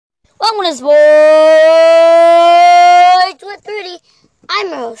Welcome to Sports with Rudy. I'm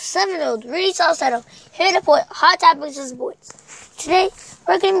your host, 7-year-old Rudy Salcedo, here to put hot topics of sports. Today,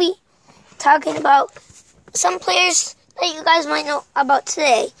 we're going to be talking about some players that you guys might know about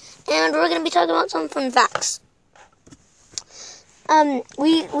today, and we're going to be talking about some fun facts.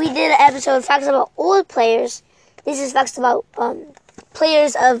 We did an episode of facts about old players. This is facts about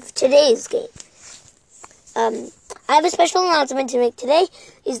players of today's game. I have a special announcement to make. Today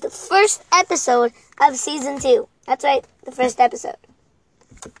is the first episode of Season 2. That's right, the first episode.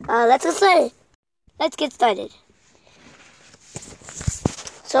 Let's get started.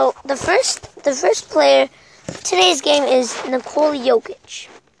 So, the first player of today's game is Nikola Jokic.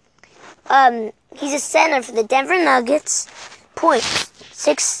 He's a center for the Denver Nuggets. Points,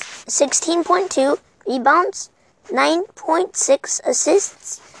 16.2. Rebounds, 9.6.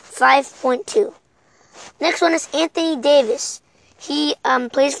 Assists, 5.2. Next one is Anthony Davis. He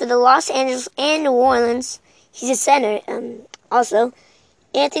plays for the Los Angeles and New Orleans. He's a center also.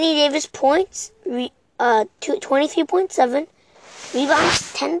 Anthony Davis points, 23.7.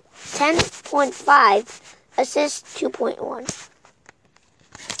 Rebounds, 10.5. Assists, 2.1.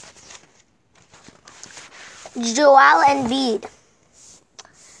 Joel Embiid.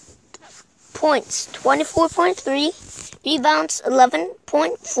 Points, 24.3. Rebounds,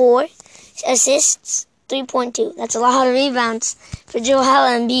 11.4. Assists, 3.2. That's a lot of rebounds for Joel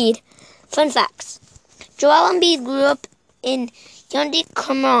Embiid. Fun facts. Joel Embiid grew up in Hyundai,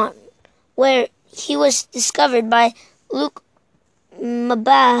 Cameroon, where he was discovered by Luke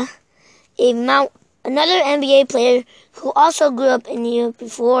Mbah, another NBA player who also grew up in Europe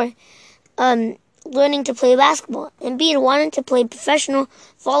before learning to play basketball. Embiid wanted to play professional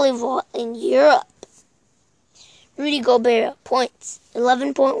volleyball in Europe. Rudy Gobert, points,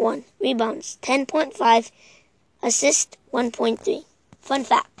 11.1. Rebounds, 10.5. Assists, 1.3. Fun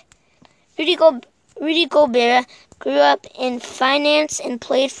fact. Rudy Gobert grew up in finance and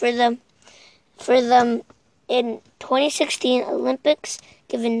played for them in 2016 Olympics,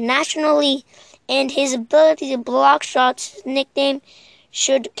 given nationally, and his ability to block shots, his nickname,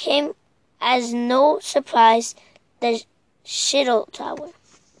 came as no surprise, the Shittle Tower.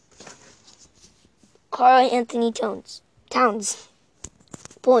 Karl-Anthony Towns.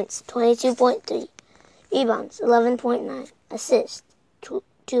 Points, 22.3. Rebounds, 11.9. Assists,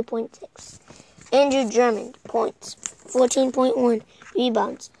 2.6. Andrew Drummond. Points, 14.1.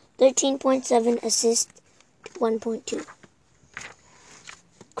 Rebounds, 13.7. Assists, 1.2.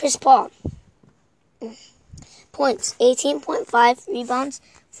 Chris Paul. Points, 18.5. Rebounds,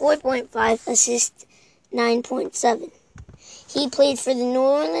 4.5. Assists, 9.7. He played for the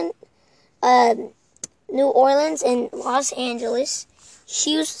New Orleans and Los Angeles,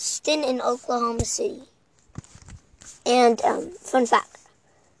 Houston, and Oklahoma City. And fun fact,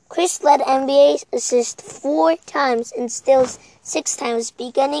 Chris led NBA assists 4 times and steals 6 times.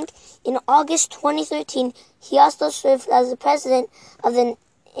 Beginning in August 2013, he also served as the president of the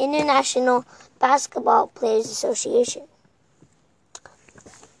International Basketball Players Association.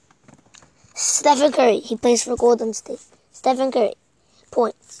 Stephen Curry, he plays for Golden State. Stephen Curry,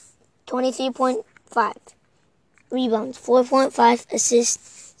 points, 23.5. Rebounds, 4.5.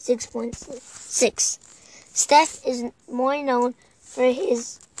 Assists, 6.6. Steph is more known for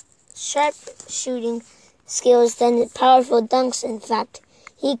his sharp shooting skills than powerful dunks. In fact,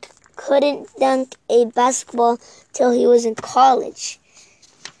 he couldn't dunk a basketball till he was in college.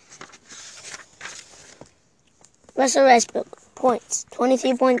 Russell Westbrook, points,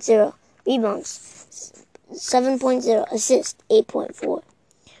 23.0. Rebounds, 7.0. Assists, 8.4.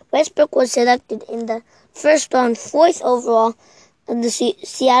 Westbrook was selected in the first round, 4th overall of the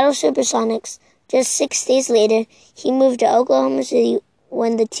Seattle Supersonics. Just 6 days later, he moved to Oklahoma City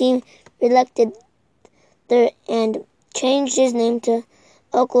when the team reelected there and changed his name to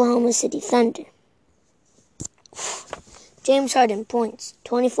Oklahoma City Thunder. James Harden, points,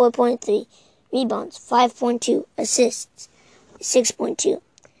 24.3. Rebounds, 5.2. Assists, 6.2.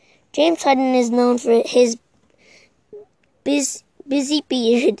 James Harden is known for his busy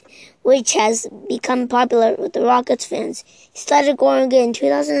beard, which has become popular with the Rockets fans. He started growing it in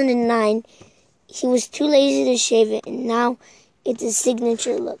 2009. He was too lazy to shave it, and now it's his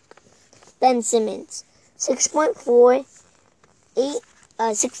signature look. Ben Simmons,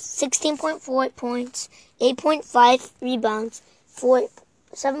 16.4 points, 8.5 rebounds,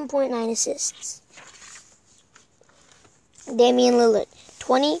 7.9 assists. Damian Lillard,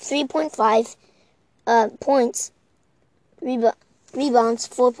 23.5 points, rebounds,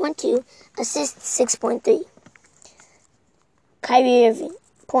 4.2, assists, 6.3. Kyrie Irving,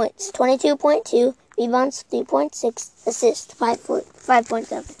 points, 22.2, rebounds, 3.6, assists,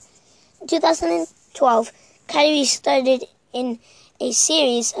 5.7. 2012, Kyrie started in a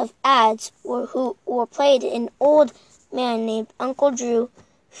series of ads who played an old man named Uncle Drew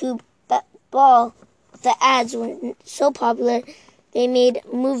who ball. The ads were so popular, they made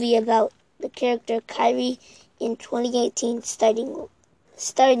a movie about the character Kyrie in 2018 starting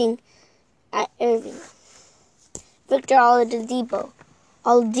at Irving. Victor Oladipo,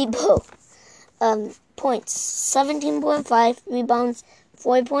 points, 17.5, rebounds,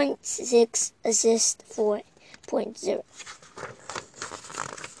 4.6, assists, 4.0.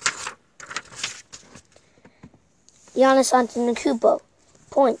 Giannis Antetokounmpo,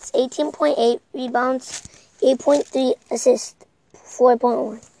 points, 18.8, rebounds, 8.3, assists,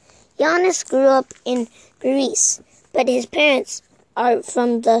 4.1. Giannis grew up in Greece, but his parents are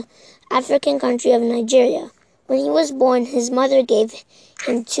from the African country of Nigeria. When he was born, his mother gave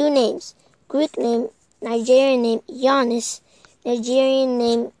him two names, Greek name, Nigerian name Giannis, Nigerian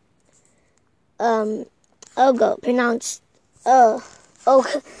name Ogo, pronounced Ogo,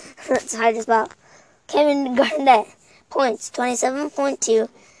 that's hard to spell. Kevin Garnett, points, 27.2,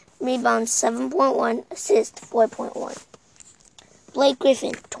 rebounds, 7.1, assists, 4.1. Blake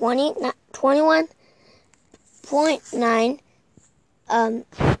Griffin, 21.9,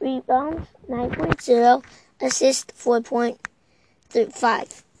 rebounds, 9.0, assists,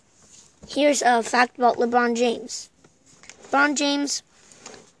 4.5. Here's a fact about LeBron James. LeBron James,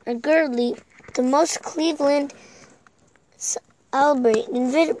 regardedly the most Cleveland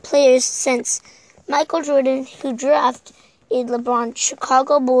celebrated players since Michael Jordan, who drafted LeBron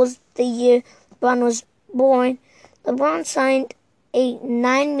Chicago Bulls the year LeBron was born. LeBron signed a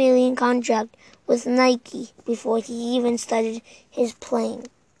 $9 million contract with Nike before he even started his playing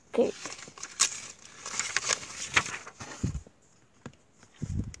career.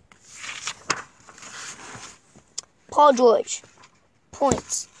 Paul George,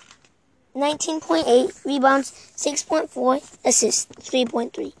 points, 19.8, rebounds, 6.4, assists,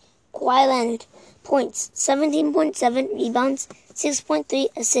 3.3. Kawhi Leonard, points, 17.7, rebounds, 6.3,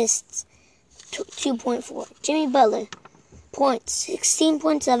 assists, 2.4. Jimmy Butler, points,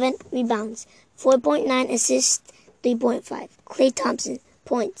 16.7, rebounds, 4.9, assists, 3.5. Klay Thompson,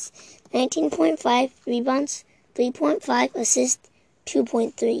 points, 19.5, rebounds, 3.5, assists,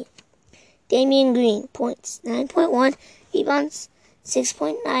 2.3. Damian Green, points, 9.1, rebounds,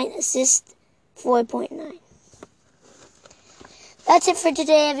 6.9, assists, 4.9. That's it for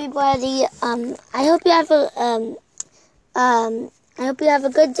today, everybody. I hope you have a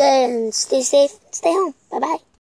good day and stay safe. Stay home. Bye bye.